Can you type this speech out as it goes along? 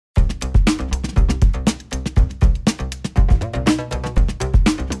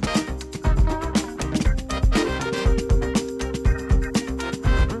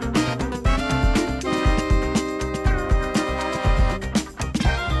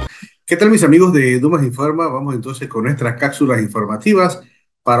¿Qué tal mis amigos de Dumas Informa? Vamos entonces con nuestras cápsulas informativas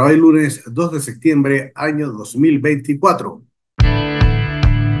para hoy lunes 2 de septiembre, año 2024.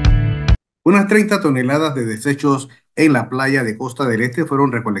 Unas 30 toneladas de desechos en la playa de Costa del Este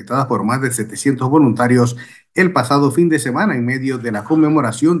fueron recolectadas por más de 700 voluntarios el pasado fin de semana en medio de la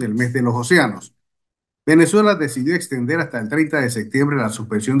conmemoración del mes de los océanos. Venezuela decidió extender hasta el 30 de septiembre la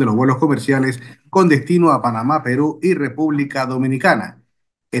suspensión de los vuelos comerciales con destino a Panamá, Perú y República Dominicana.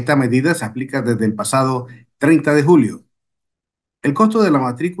 Esta medida se aplica desde el pasado 30 de julio. El costo de la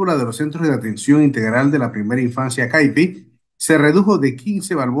matrícula de los Centros de Atención Integral de la Primera Infancia CAIPI se redujo de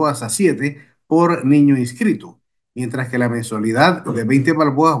 15 balboas a 7 por niño inscrito, mientras que la mensualidad de 20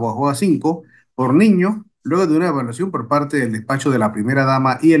 balboas bajó a 5 por niño, luego de una evaluación por parte del despacho de la primera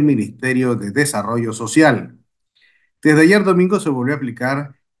dama y el Ministerio de Desarrollo Social. Desde ayer domingo se volvió a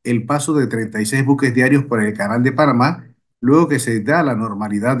aplicar el paso de 36 buques diarios por el Canal de Panamá, luego que se da la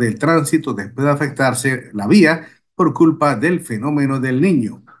normalidad del tránsito después de afectarse la vía por culpa del fenómeno del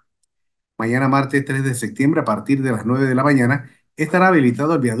niño. Mañana martes 3 de septiembre a partir de las 9 de la mañana estará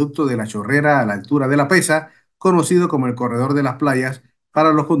habilitado el viaducto de la Chorrera a la altura de la Pesa, conocido como el Corredor de las Playas,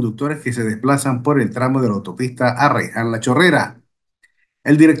 para los conductores que se desplazan por el tramo de la autopista Arraiján-La Chorrera.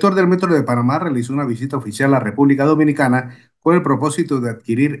 El director del Metro de Panamá realizó una visita oficial a la República Dominicana con el propósito de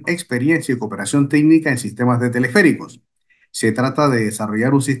adquirir experiencia y cooperación técnica en sistemas de teleféricos. Se trata de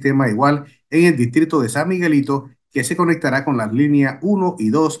desarrollar un sistema igual en el distrito de San Miguelito que se conectará con las líneas 1 y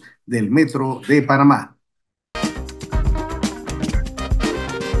 2 del Metro de Panamá.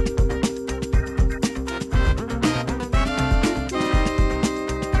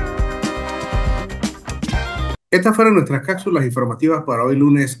 Estas fueron nuestras cápsulas informativas para hoy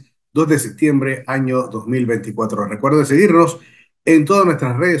lunes 2 de septiembre, año 2024. Recuerden seguirnos en todas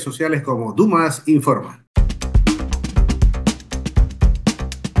nuestras redes sociales como Dumas Informa.